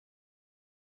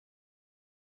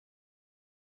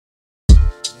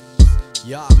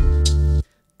Yeah.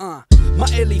 My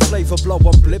illy flavor blow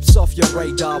on blips off your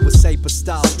radar with saber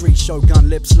style, street shogun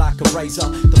lips like a razor.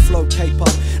 The flow caper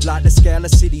like the scale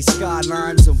of city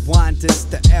skylines and winders.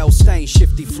 The L stain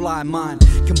shifty fly mind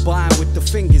combined with the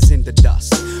fingers in the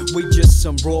dust. We just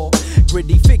some raw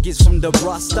gritty figures from the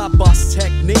rust. Our bust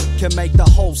technique can make the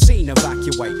whole scene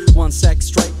evacuate. 1 sec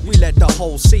straight, we let the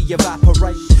whole sea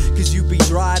evaporate. Cause you be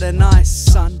dry than ice,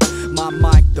 son. My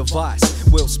mic device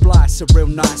will splice a real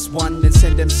nice one and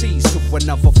send MCs to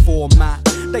another format.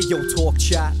 They all talk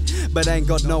chat, but ain't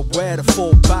got nowhere to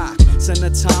fall back. Send a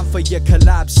time for your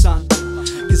collab, son.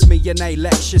 Cause me and A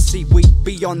lecture, see we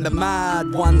be on the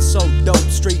mad one. So dope,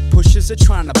 street pushers are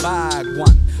trying to bag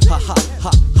one. Ha ha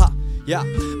ha ha. Yeah,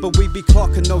 but we be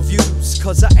clocking no views,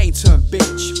 cause I ain't turned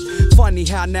bitch. Funny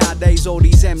how nowadays all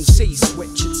these MCs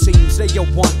switch. It seems they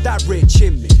all want that rich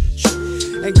image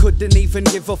and couldn't even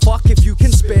give a fuck if you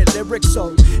can spit lyrics.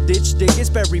 So ditch diggers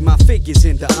bury my figures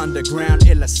in the underground.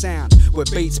 Illa sound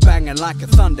with beats banging like a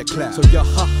thundercloud. So yo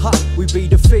ha ha, we be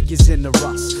the figures in the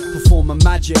rust. Perform a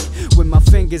magic with my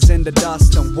fingers in the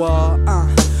dust. And what,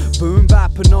 boom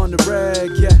bapping on the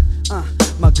reg, yeah.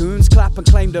 My goons clap and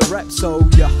claim the rep. So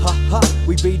yeah ha ha,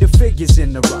 we be the figures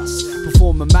in the rust.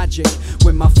 Perform a magic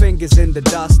with my fingers in the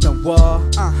dust. And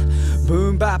what,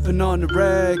 boom bapping on the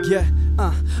reg, yeah.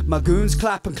 My goons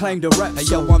clap and claim the rep. Hey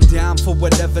yo, I'm down for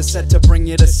whatever set to bring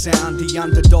you the sound. The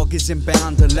underdog is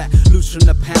inbound to let loose from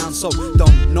the pound. So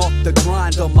don't knock the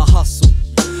grind on my hustle.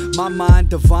 My mind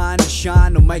divine and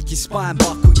shine will make your spine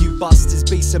buckle. You busters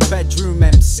be some bedroom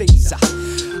MCs.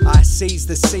 I seize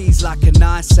the seas like an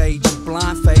ice age and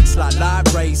blind fakes like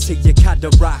light rays to your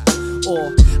cataract.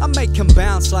 Or I make them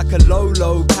bounce like a low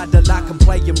Cadillac. I'm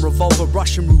playing revolver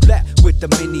Russian roulette with the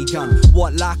minigun.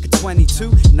 What, like a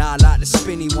 22? Nah, like the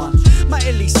spinny one. My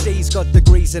illy steez got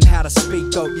degrees in how to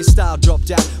speak dope. Your style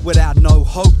dropped out without no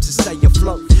hope to stay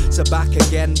afloat. So back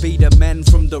again, be the men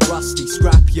from the rusty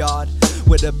scrapyard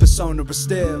with a persona of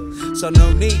steel. So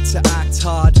no need to act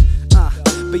hard.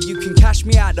 But you can catch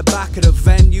me at the back of the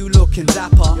venue looking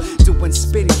dapper, doing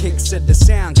spin kicks at the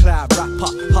SoundCloud rapper.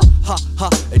 Ha ha ha,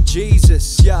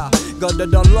 Jesus, yeah. Got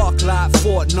it unlocked like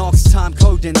Fort Knox, time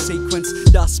coding sequence.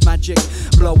 Dust magic,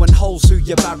 blowing holes through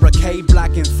your barricade.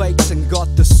 Blacking fakes and got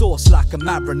the sauce like a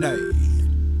marinade.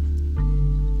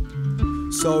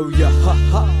 So yeah, ha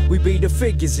ha, we be the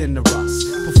figures in the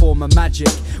rust. Perform a magic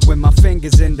with my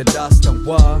fingers in the dust. And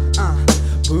what,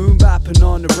 boom bapping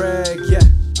on the reg, yeah.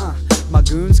 My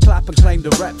goons clap and claim the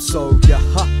rep. So yeah,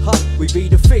 ha ha, we be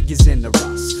the figures in the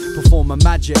rust. Perform a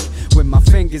magic with my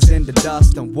fingers in the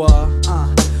dust. And what,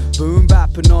 boom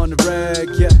bapping on the reg,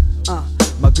 yeah.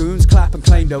 My goons clap and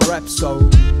claim the rep. So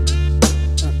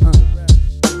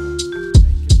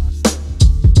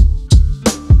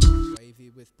wavy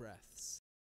with breaths.